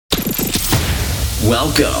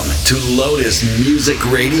Welcome to Lotus Music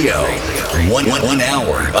Radio. One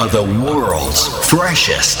hour of the world's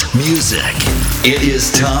freshest music. It is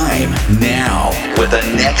time now. With the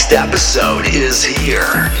next episode is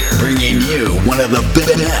here, bringing you one of the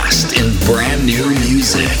best in brand new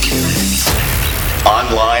music.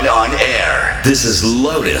 Online, on air. This is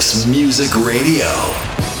Lotus Music Radio.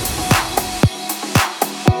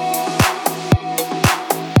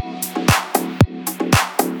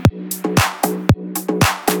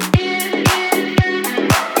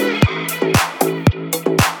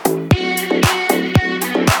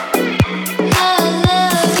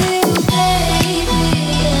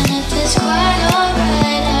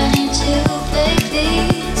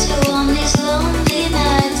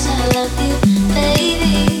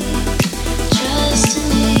 Baby, trust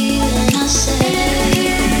me when I say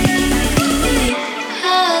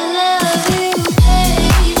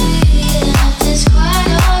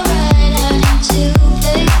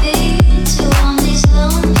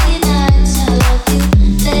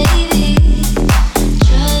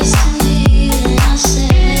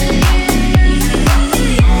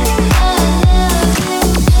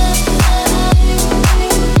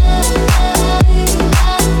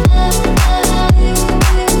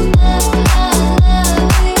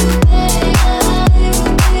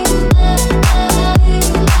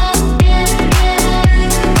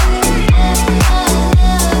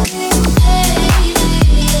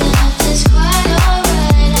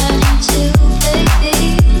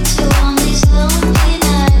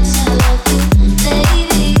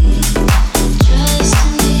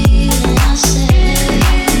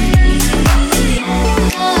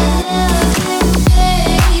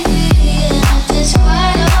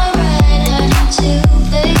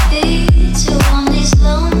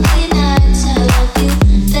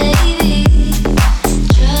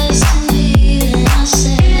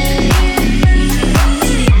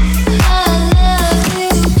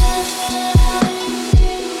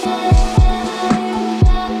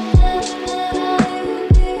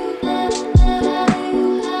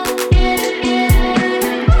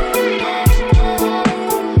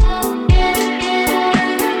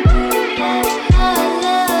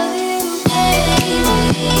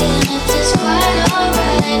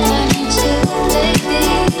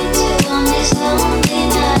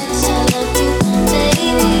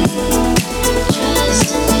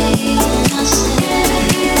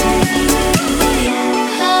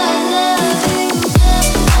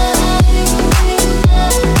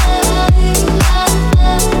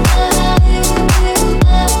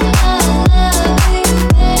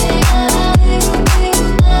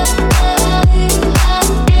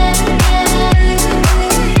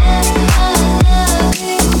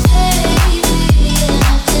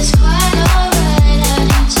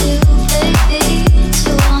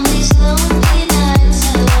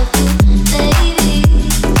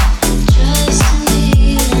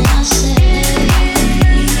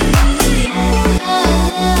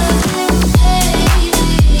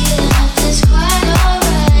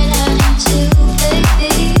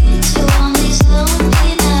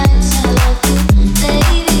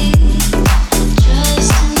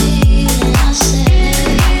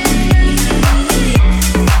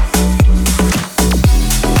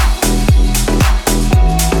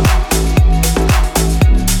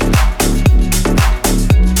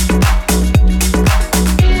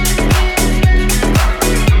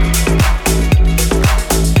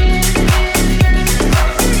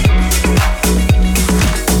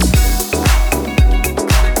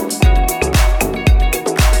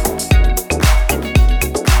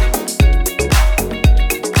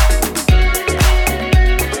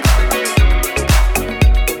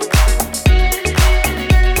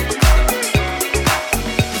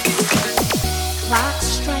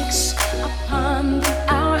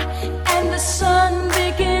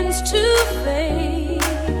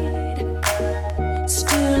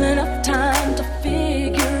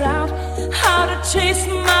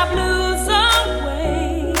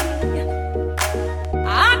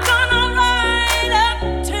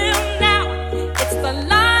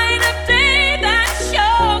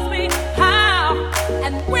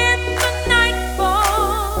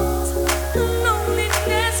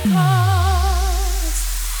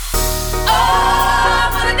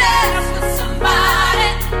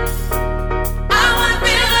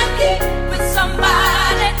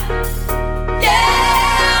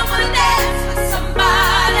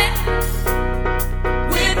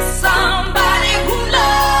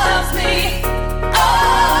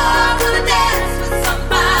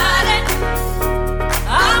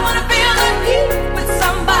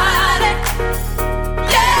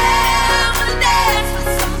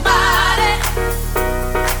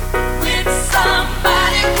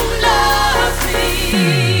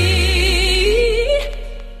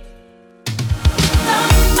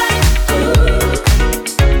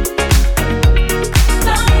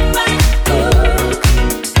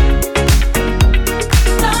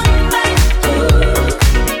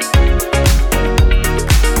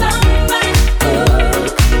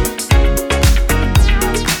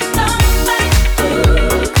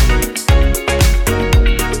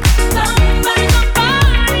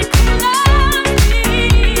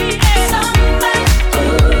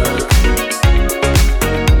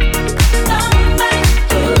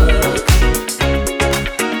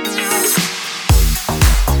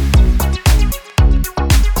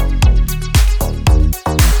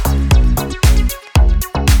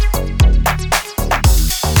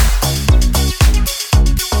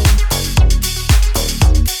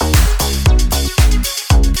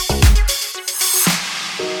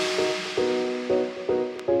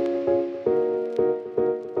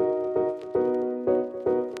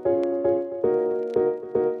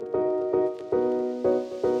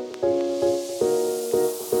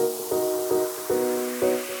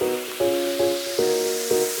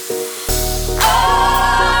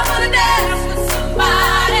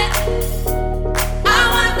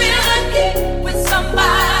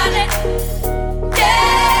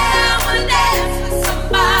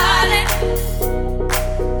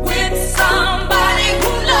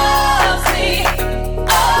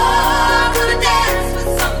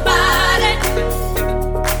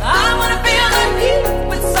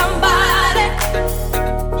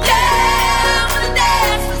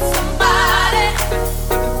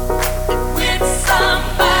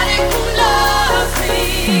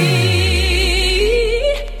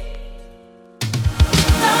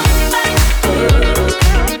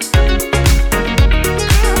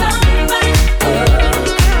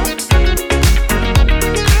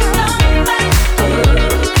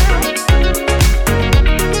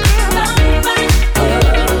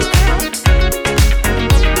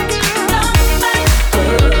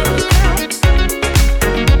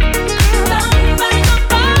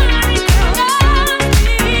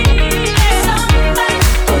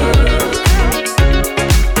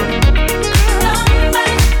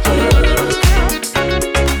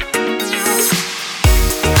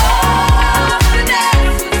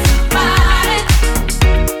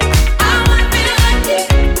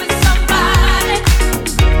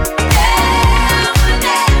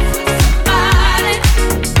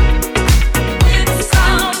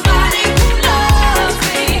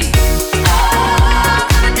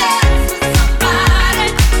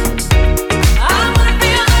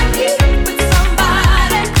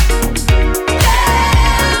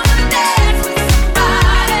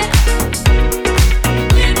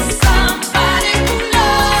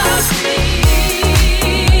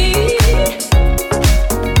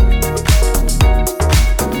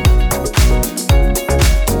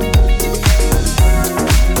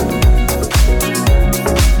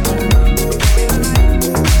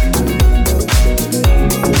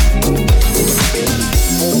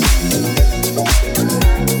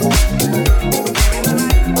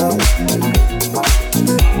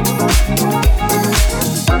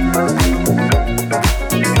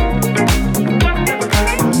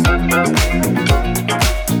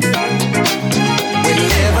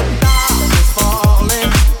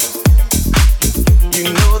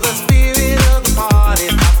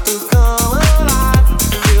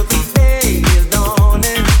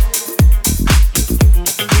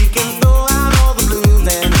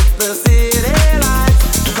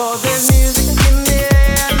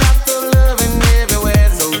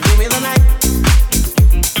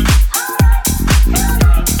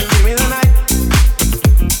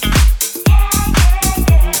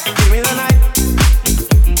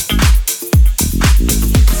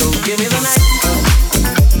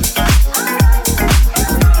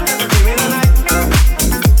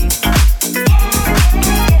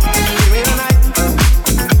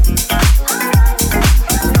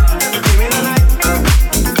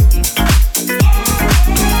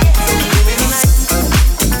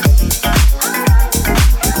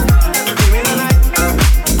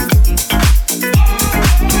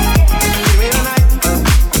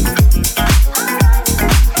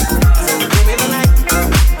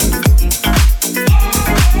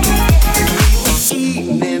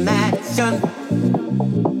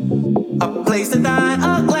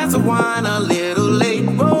little late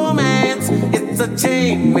romance. It's a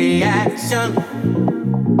chain reaction.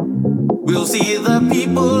 We'll see the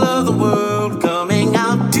people of the world coming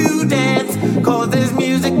out to dance. 'Cause there's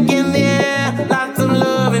music in the air, lots of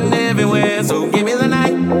loving everywhere. So give me the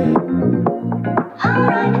night.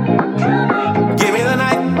 Alright, tonight. Give me the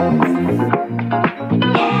night.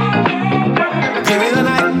 Give me the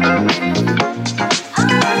night.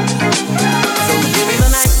 So give me the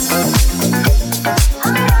night.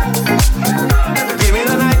 Give me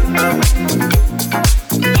the night.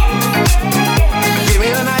 Give me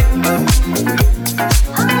the night.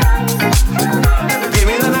 Give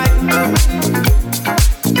me the night. Give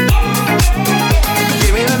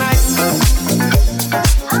me the night.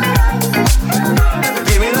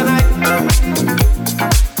 Give me the night.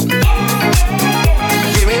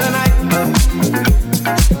 Give me the night.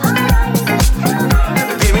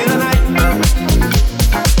 Give me the night.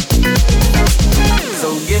 So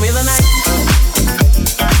give me the night.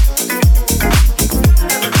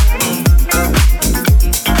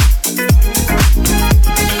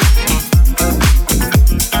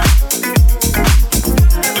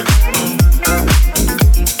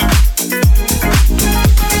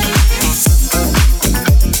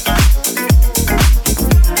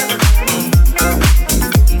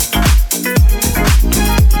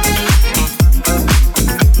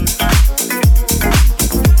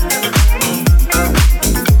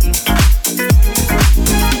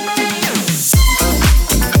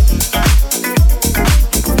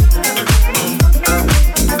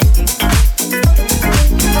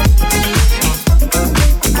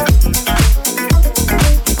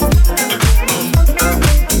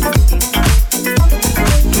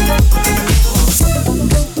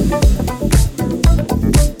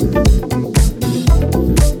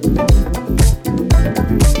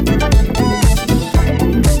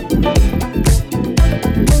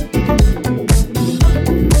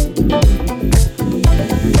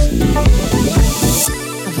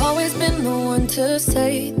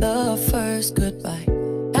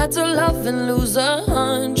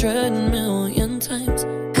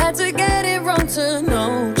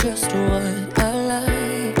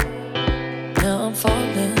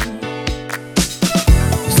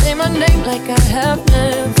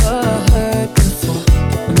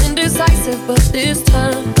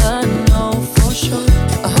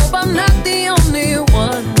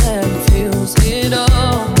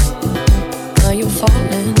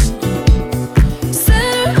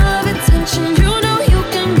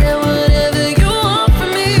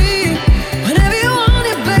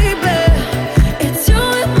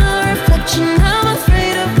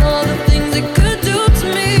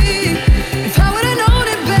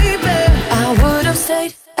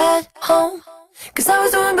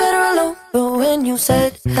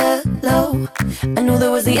 I knew it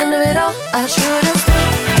was the end of it all. I should've stayed.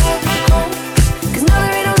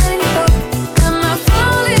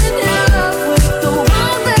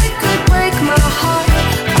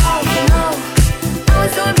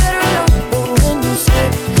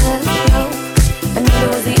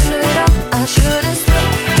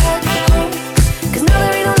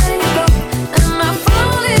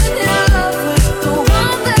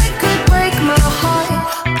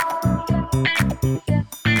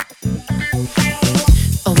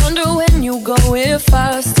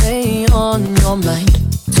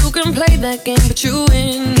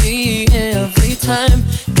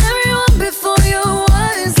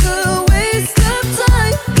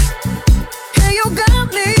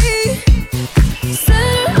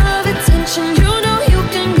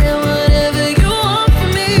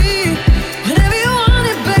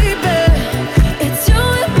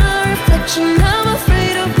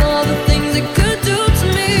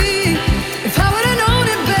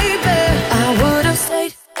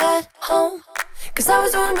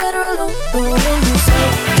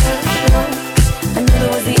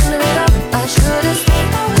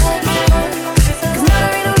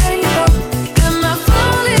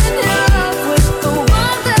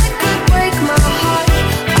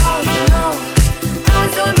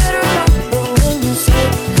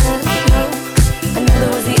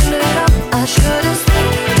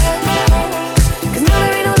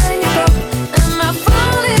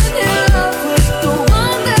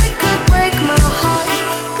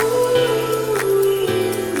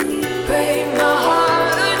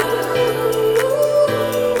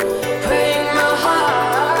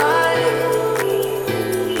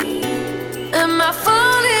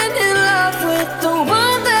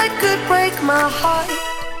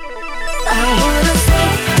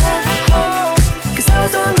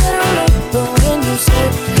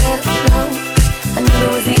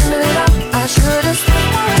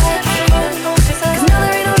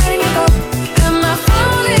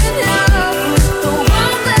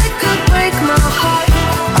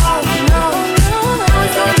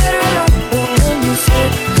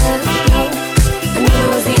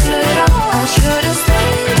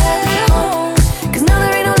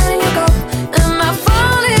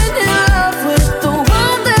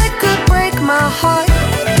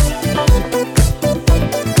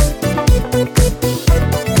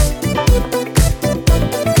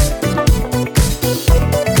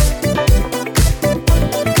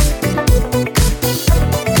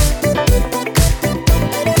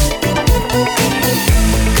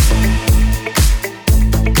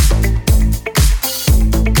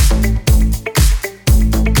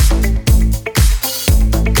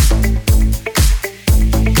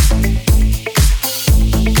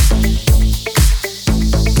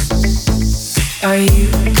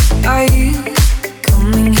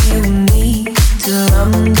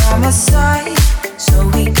 side so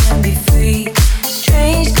we can be free.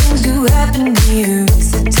 Strange things do happen here.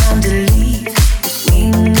 It's the time to leave. If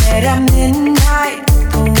we met at midnight,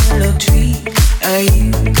 the willow tree. Are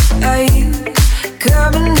you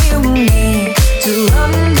coming here with me to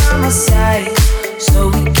run by my side so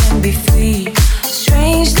we can be free?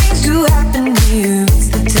 Strange things do happen here. It's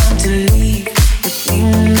the time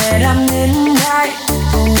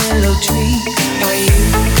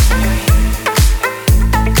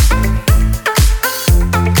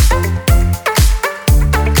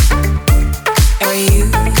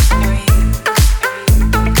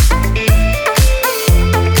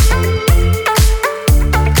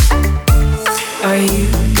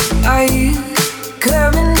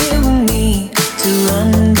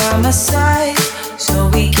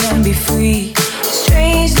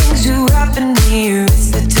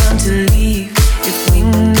leave. If we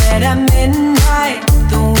met at midnight,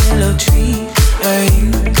 the willow tree. Are you?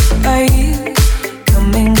 Are you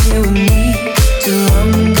coming here with me to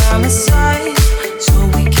run by my side so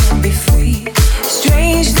we can be free?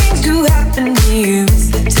 Strange things do happen here. It's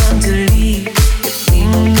the time to leave. If we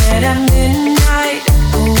met at midnight,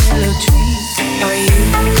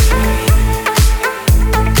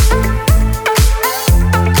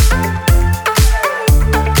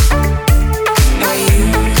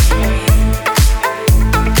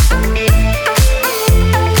 willow tree.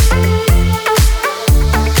 Are you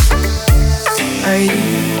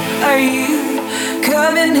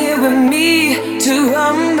coming here with me to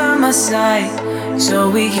run by my side so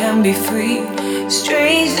we can be free?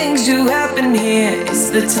 Strange things do happen here. It's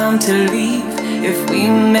the time to leave. If we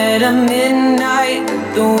met at midnight,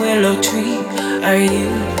 the willow tree. Are you?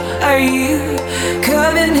 Are you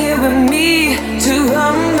coming here with me to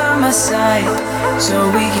run by my side so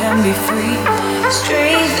we can be free?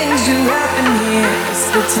 Strange things do happen here. It's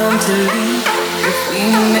the time to leave. If we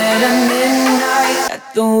met at midnight at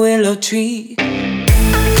the willow tree.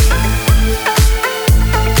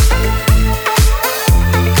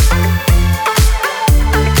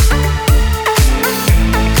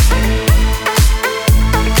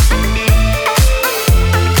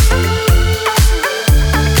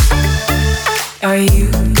 Are you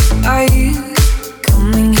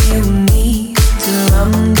coming here with me to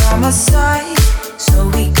run by my side so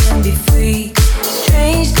we can be free?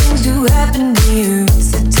 Strange things do happen here. It's the time to leave. If we met at midnight at the willow tree. Are you coming here with me to run by my side so we can be free? Strange things do happen here. It's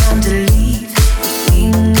the time to leave. If we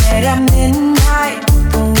met at midnight,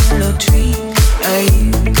 the willow tree. Are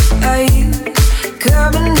you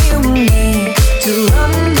coming here with me to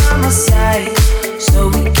run by my side so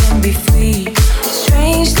we can be free?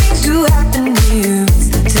 Strange things do happen here. It's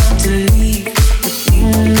the time to leave. If we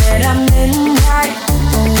met at midnight,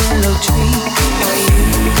 the willow tree. Are you?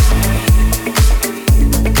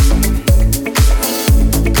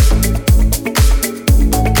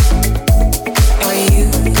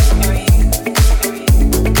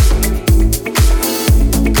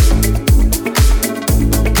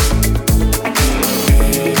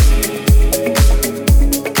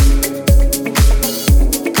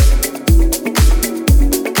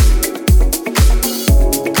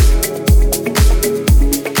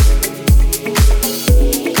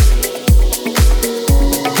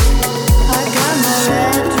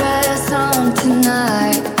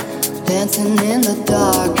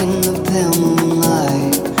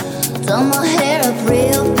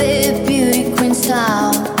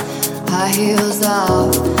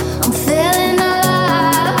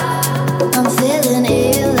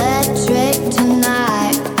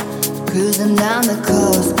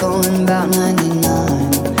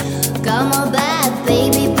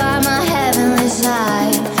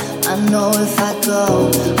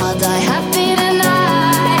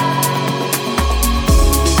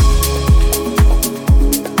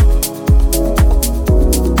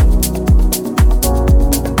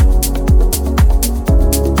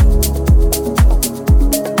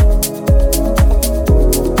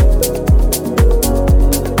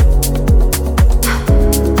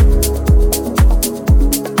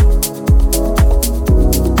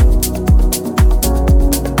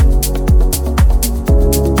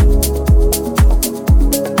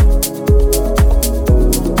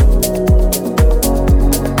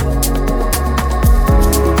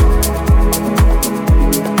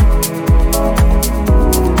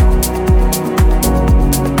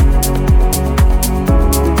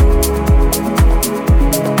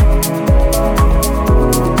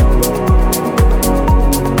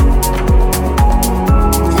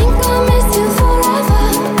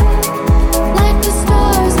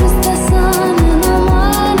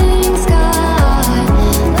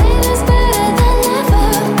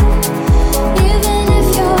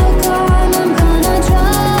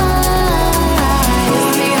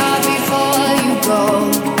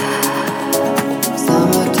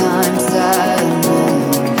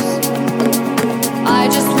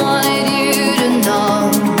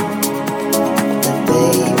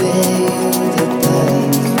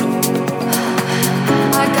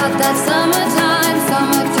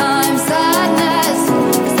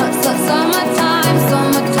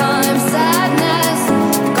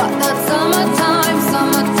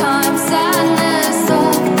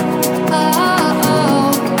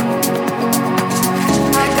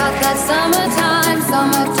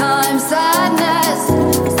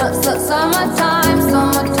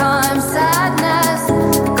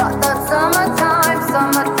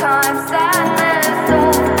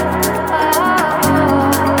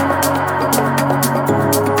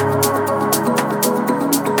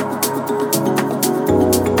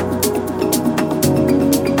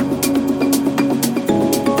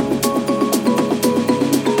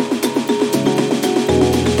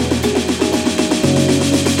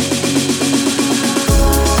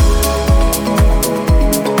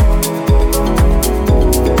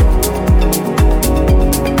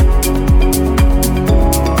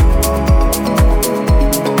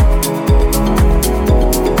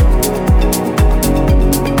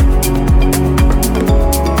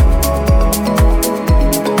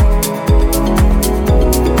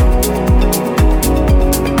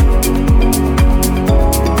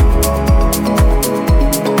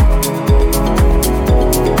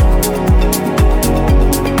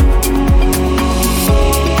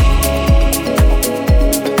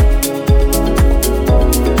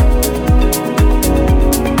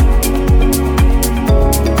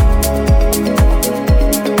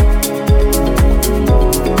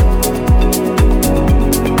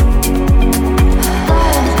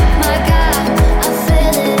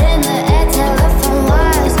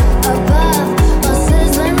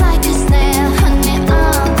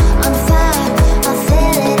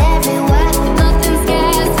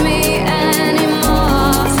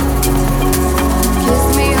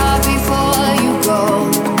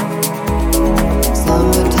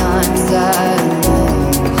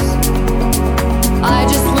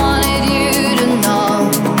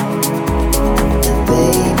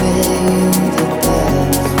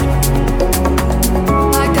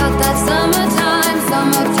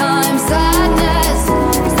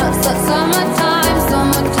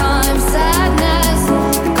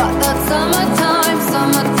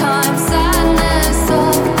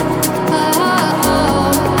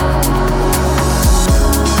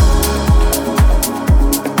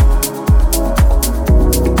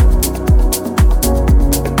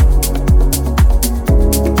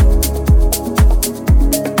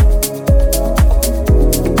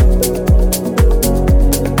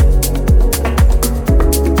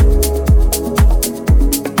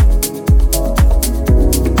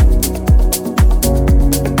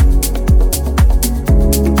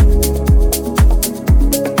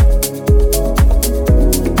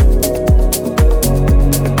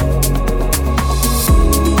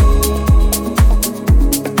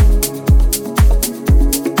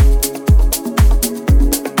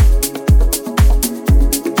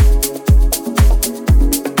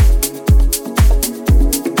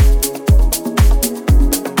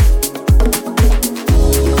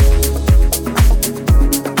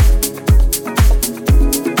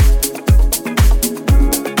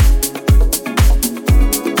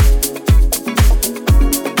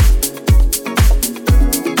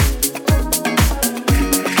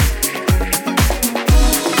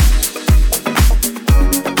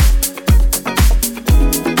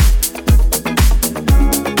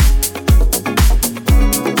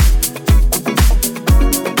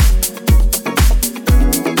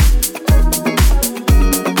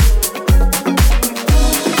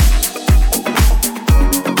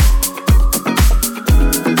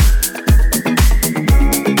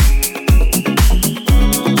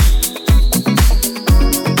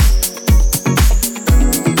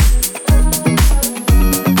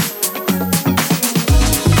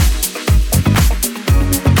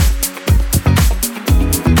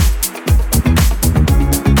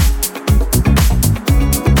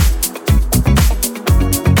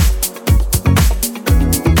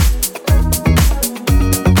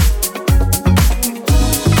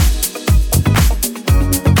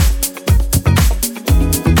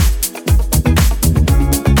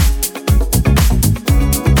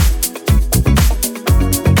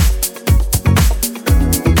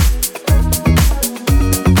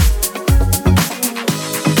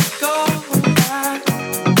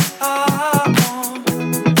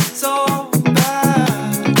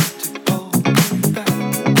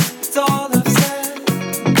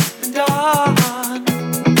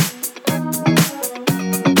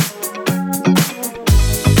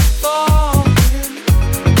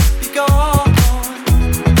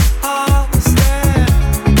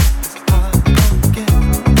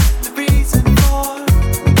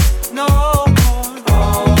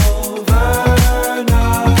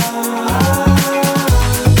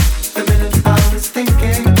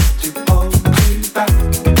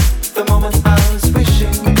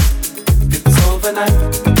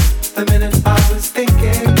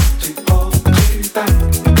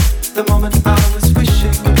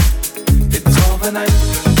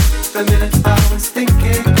 The minute I was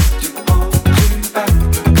thinking to hold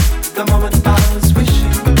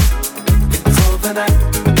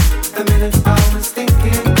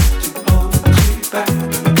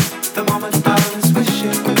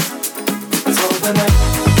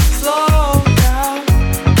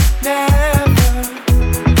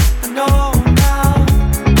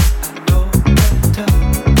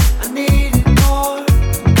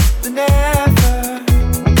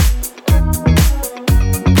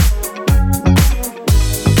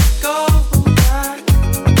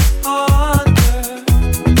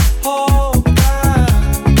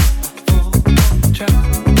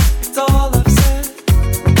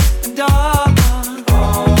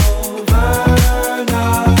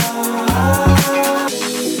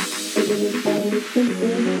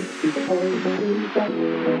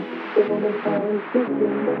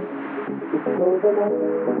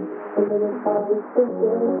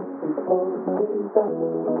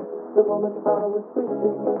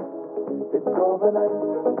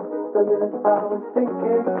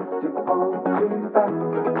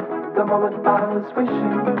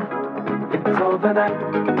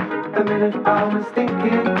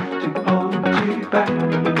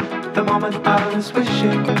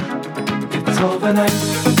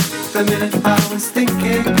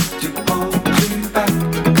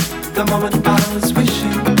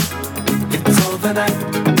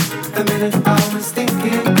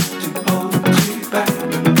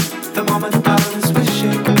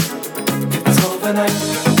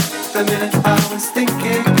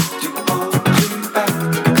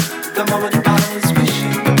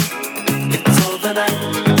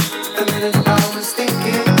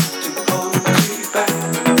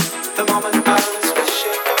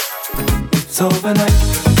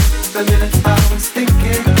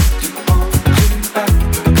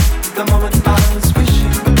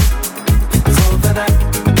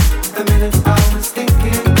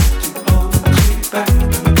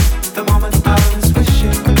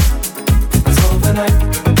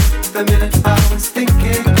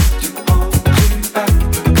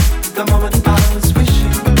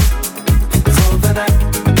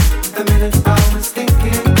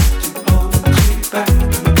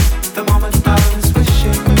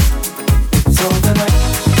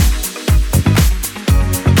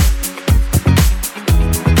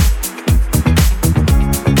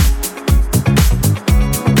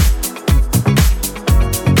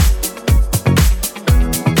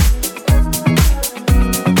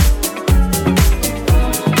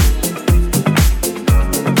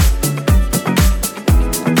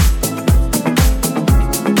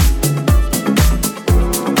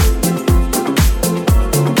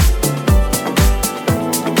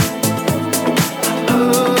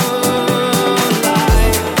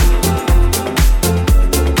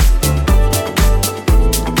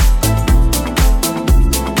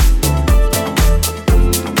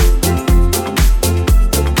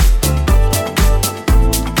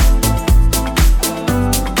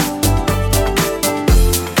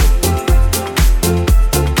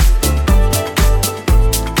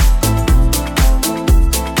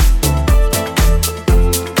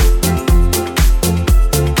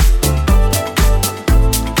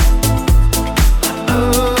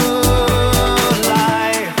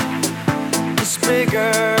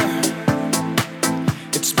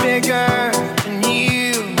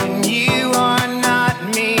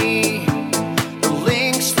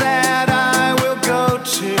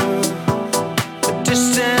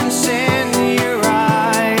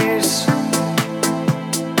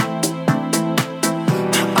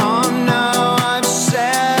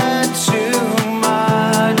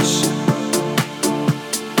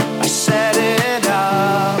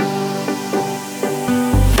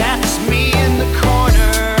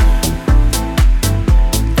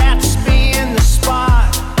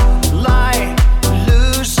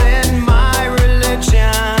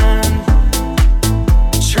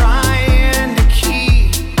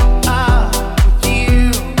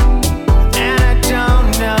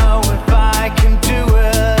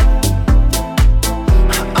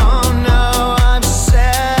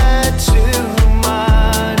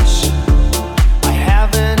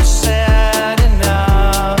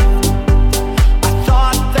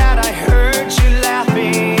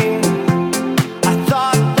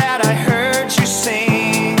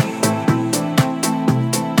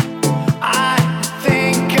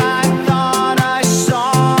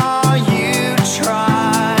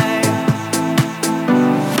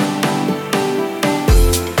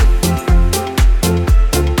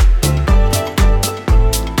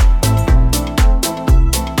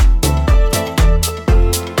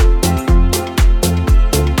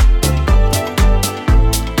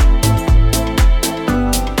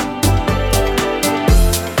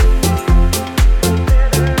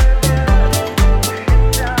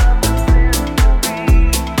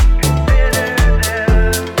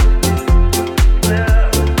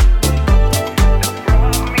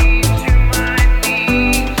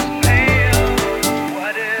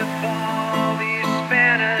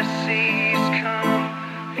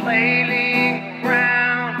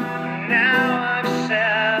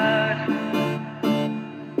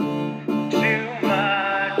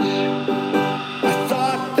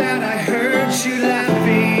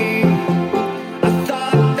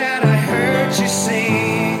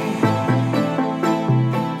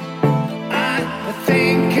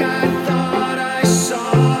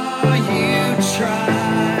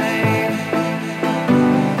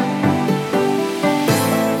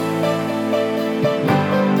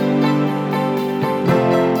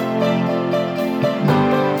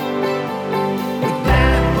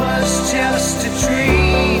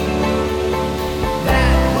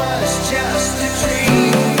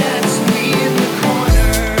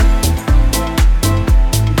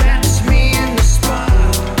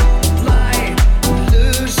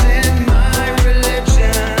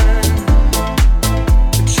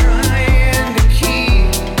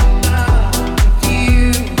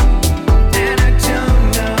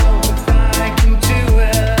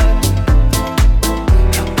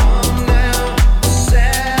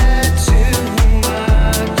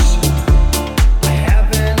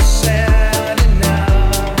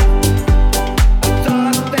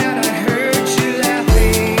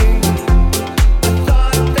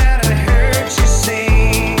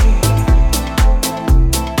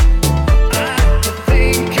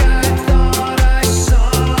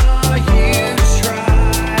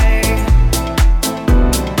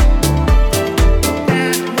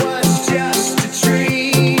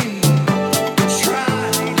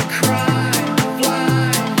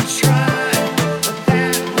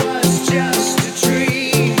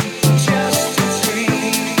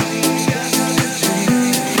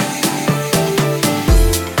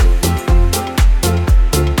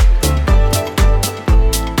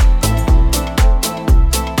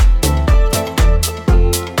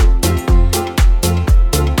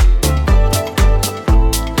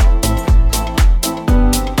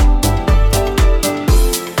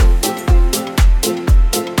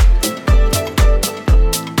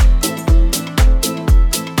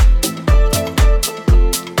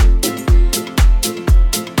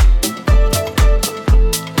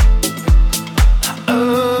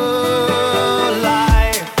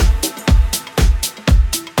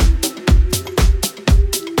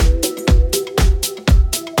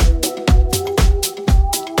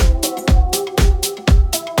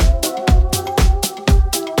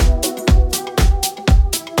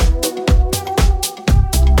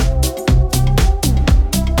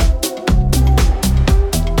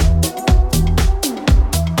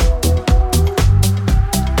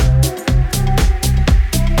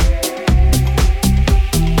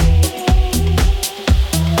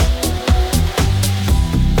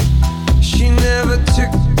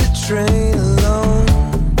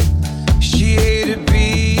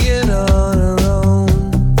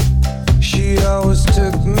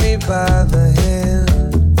by the hand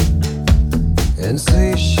and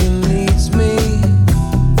say she needs me.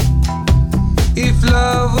 If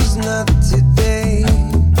love was not today,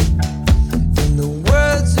 and the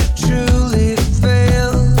words are truly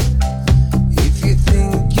fail. If you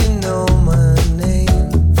think you know my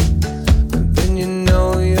name, then you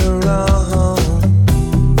know you're wrong.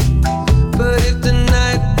 But if the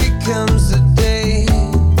night becomes a day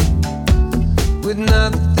with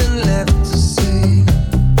nothing left to say,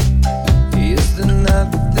 is there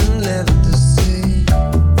nothing left to say?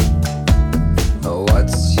 Oh,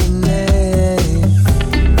 what's your name?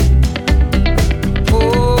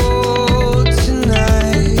 Oh,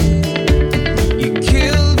 tonight you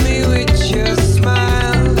killed me with your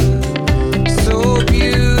smile, so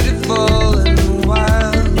beautiful and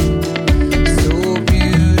wild, so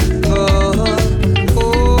beautiful.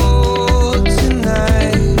 Oh,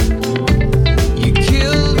 tonight you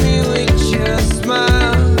killed me with your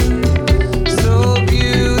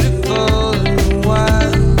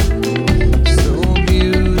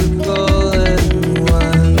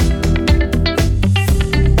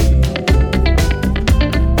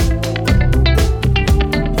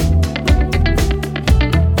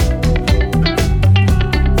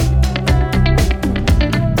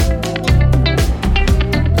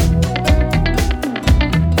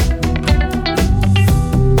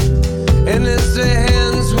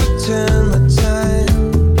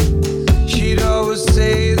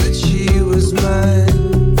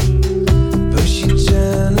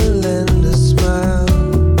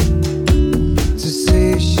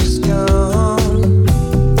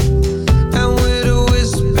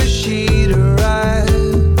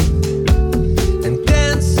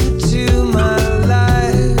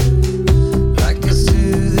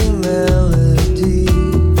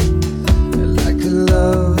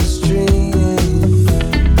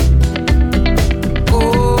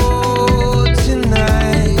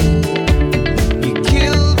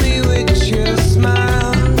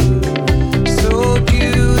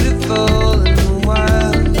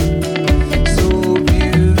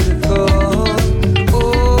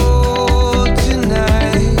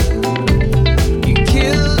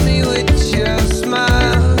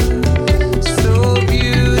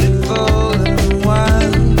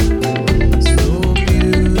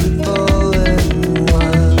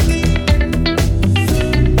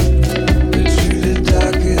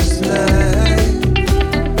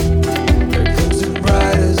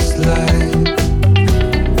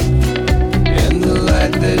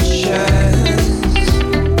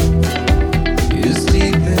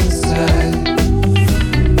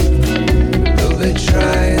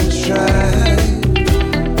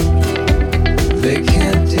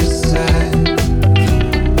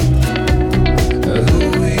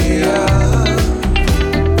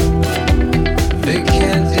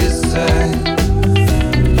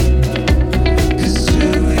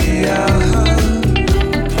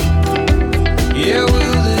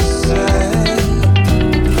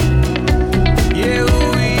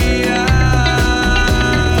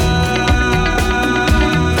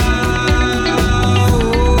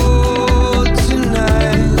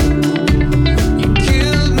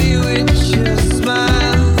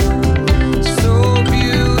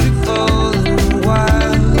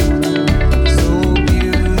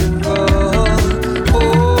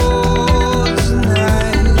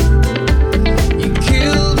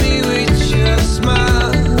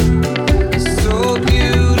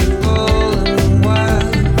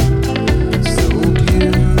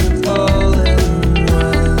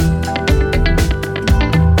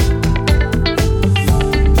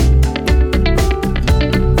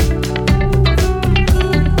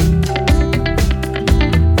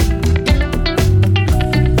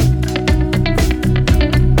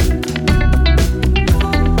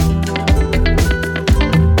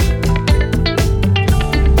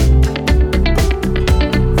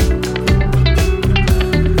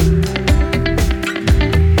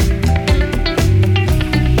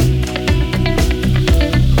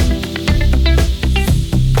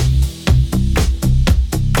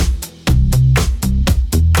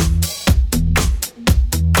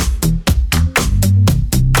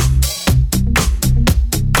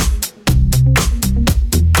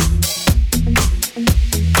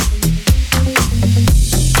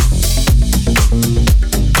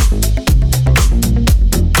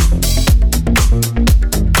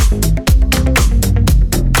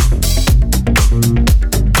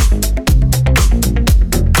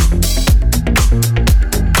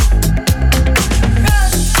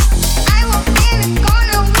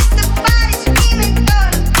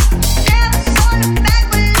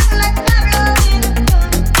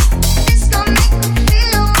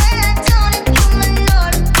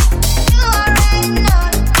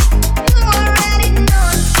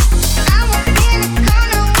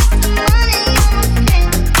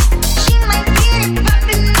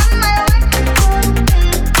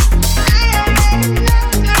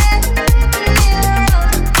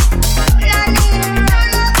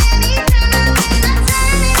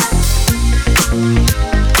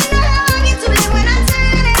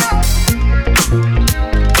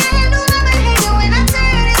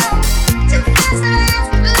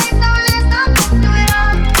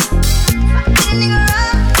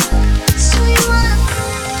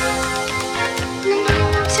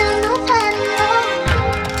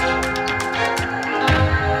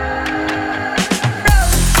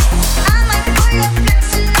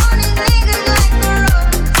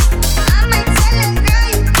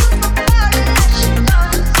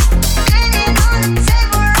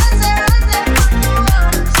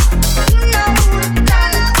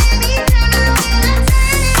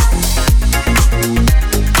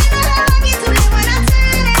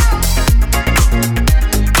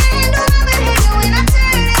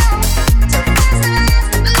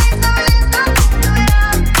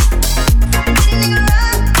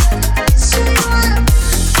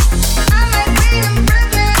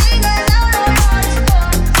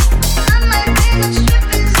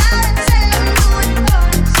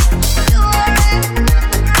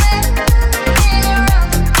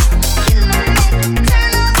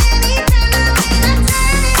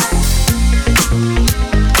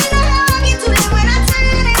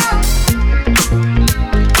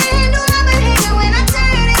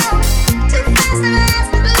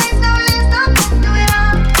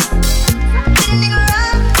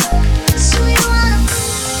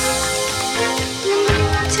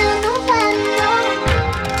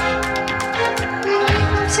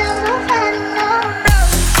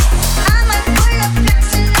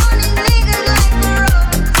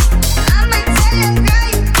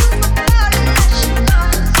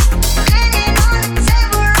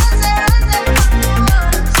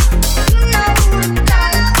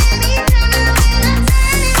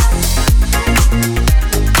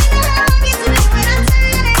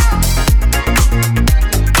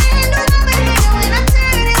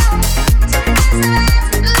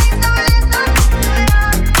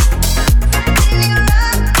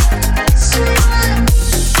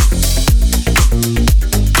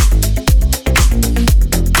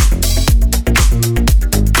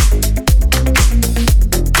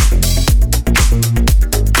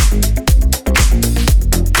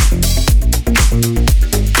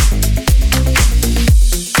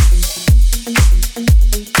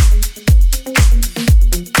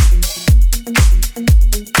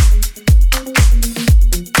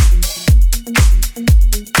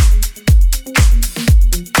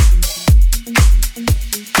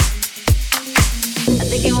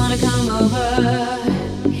Think you wanna come over?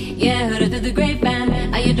 Yeah, heard it through the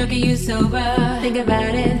grapevine. Are you drunk or you sober? Think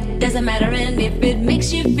about it, doesn't matter. And if it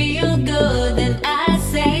makes you feel good, then I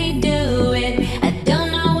say do it. I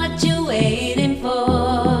don't know what you're waiting for.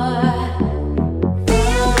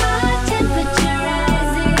 Feel my temperature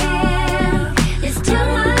rising. It's too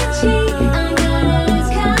much heat, I'm gonna lose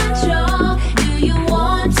control. Do you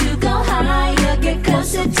want to go higher? Get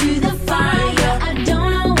closer to the fire. I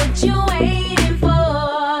don't know what you're waiting for.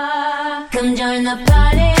 Come join the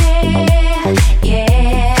party.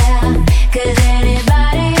 Yeah, 'cause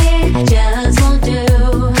anybody just won't do.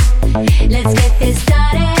 Let's get this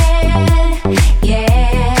started.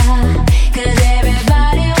 Yeah, 'cause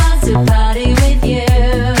everybody wants to party with you.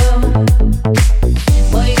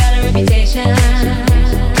 Well, you got a reputation,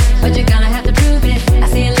 but you're gonna have to prove it. I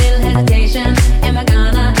see a little hesitation. Am I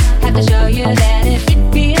gonna have to show you that if it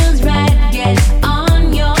feels right, get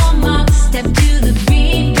on your mark, step to the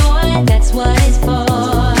beat, boy, that's what it's for.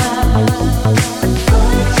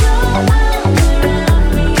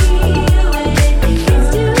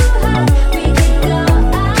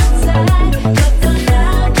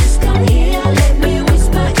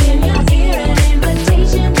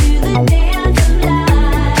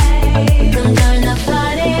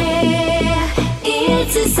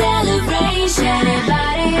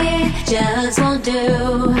 Just won't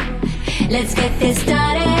do. Let's get this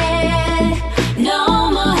started.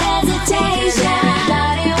 No more hesitation.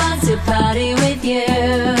 Everybody wants to party with you.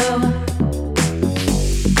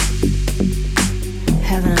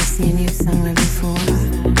 Haven't I seen you somewhere before?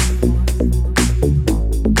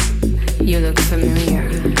 You look familiar.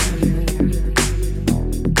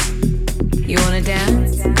 You wanna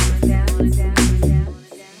dance?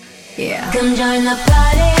 Yeah. Come join the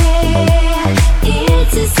party.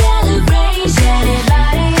 It's a celebration.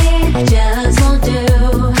 Everybody just won't do.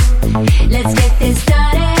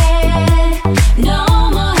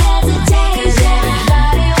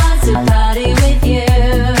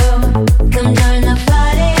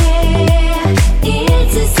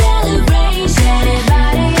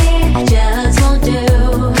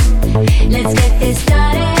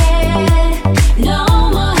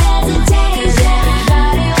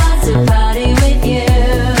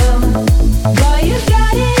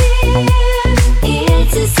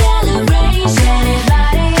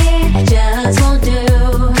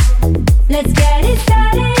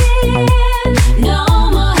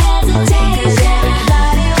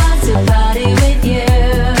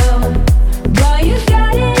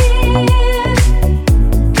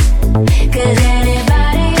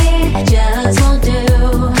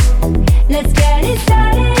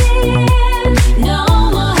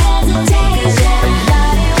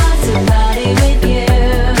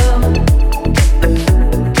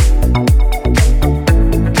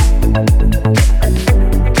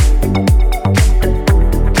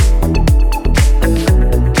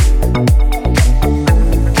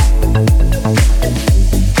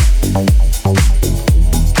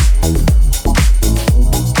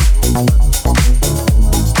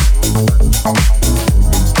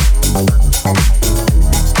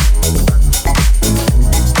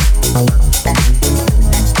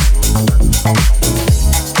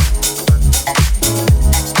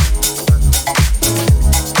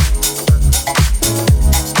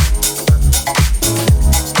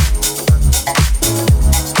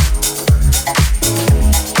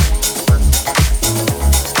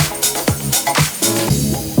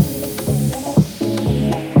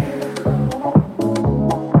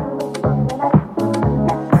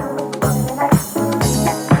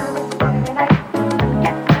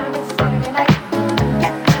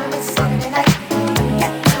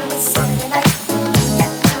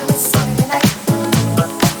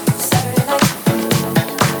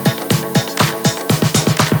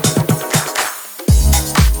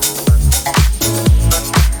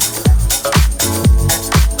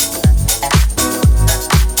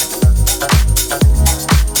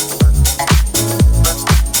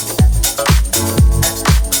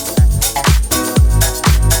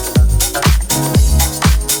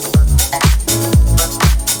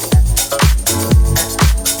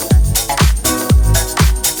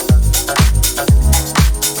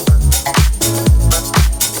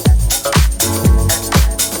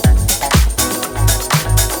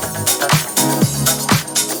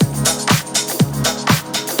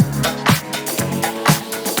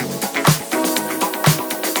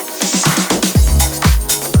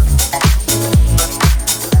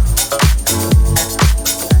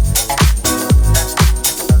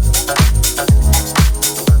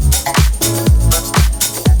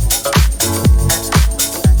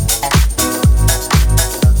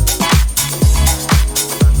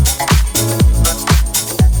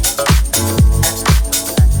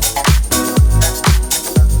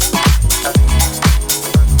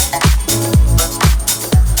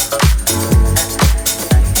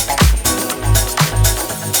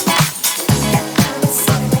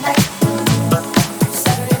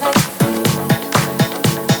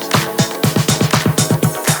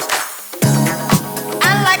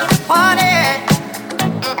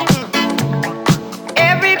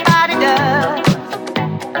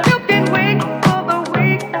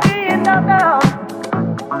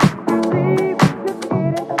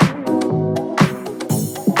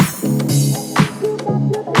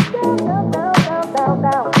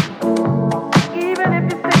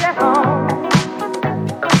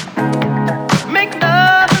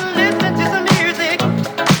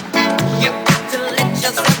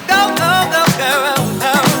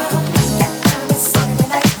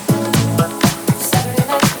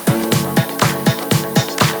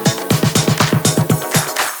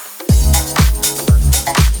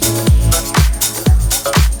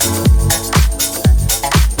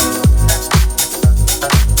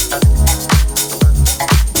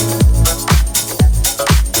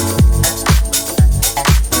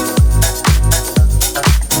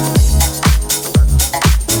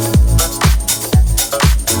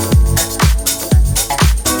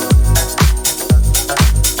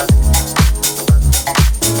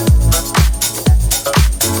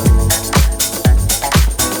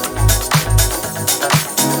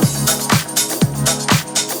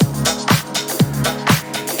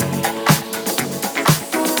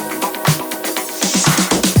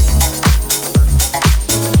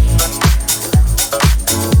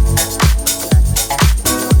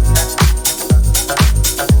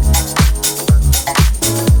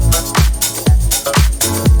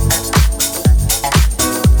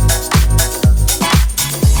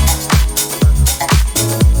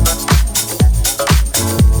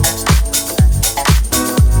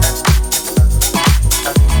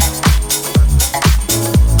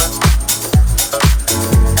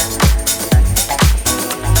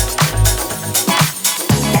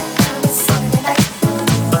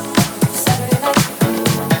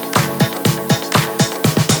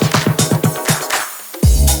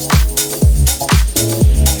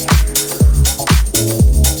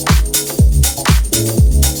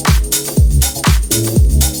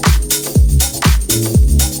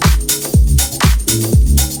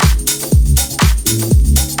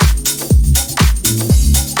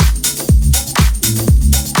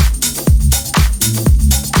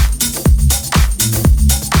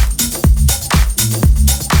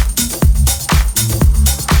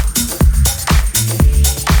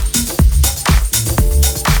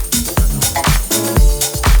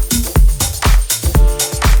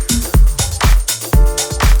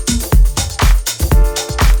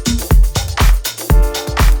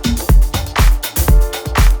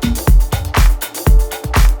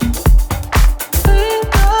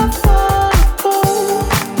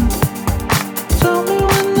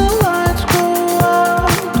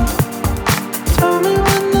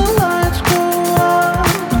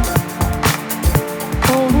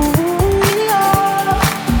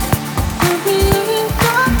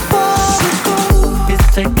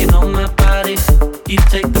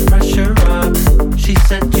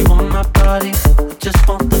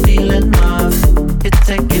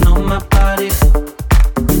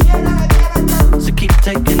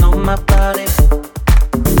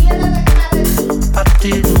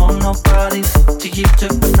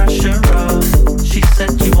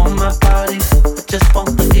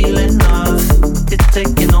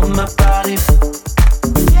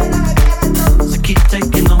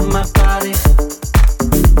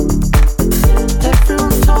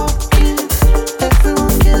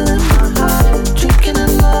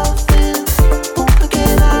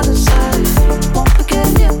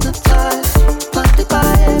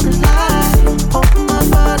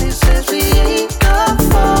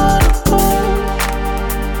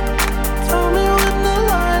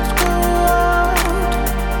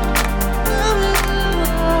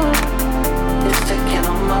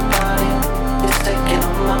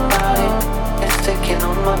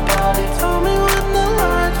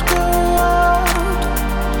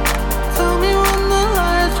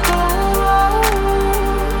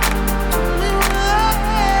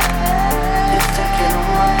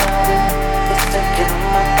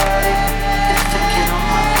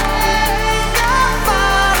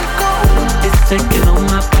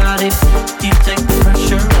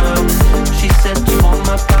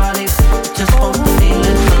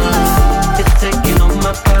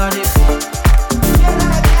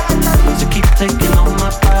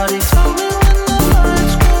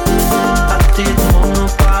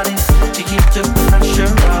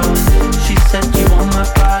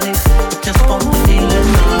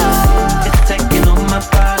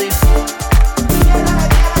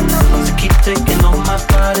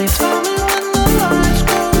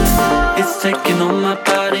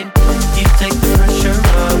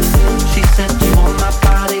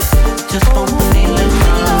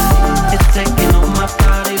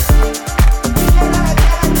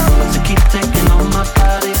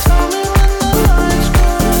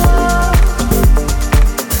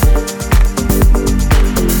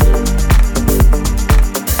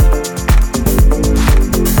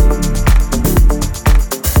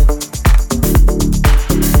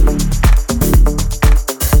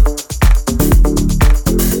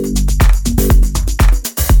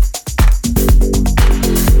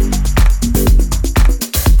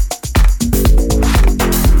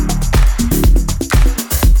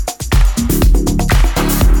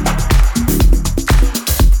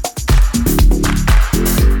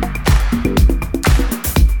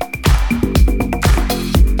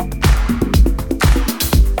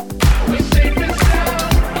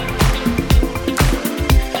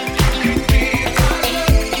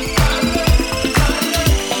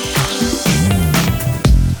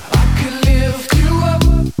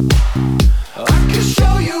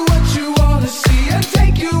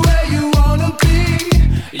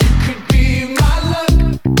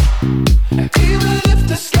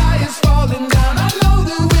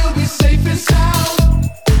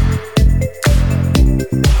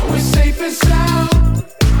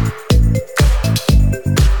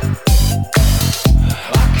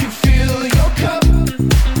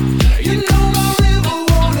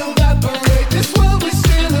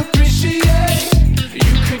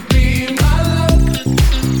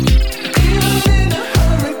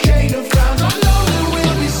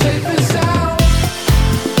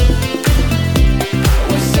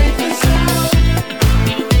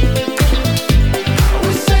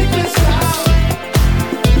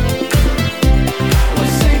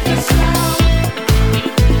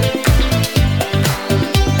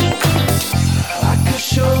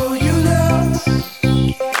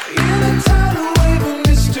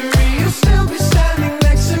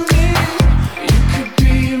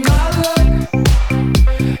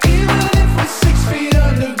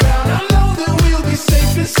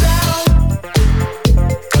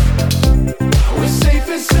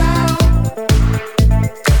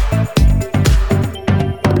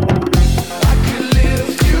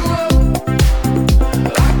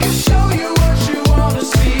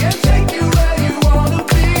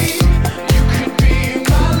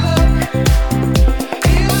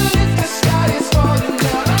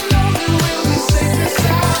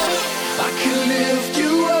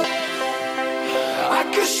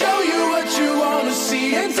 can show you what you wanna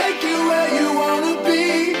see and take you where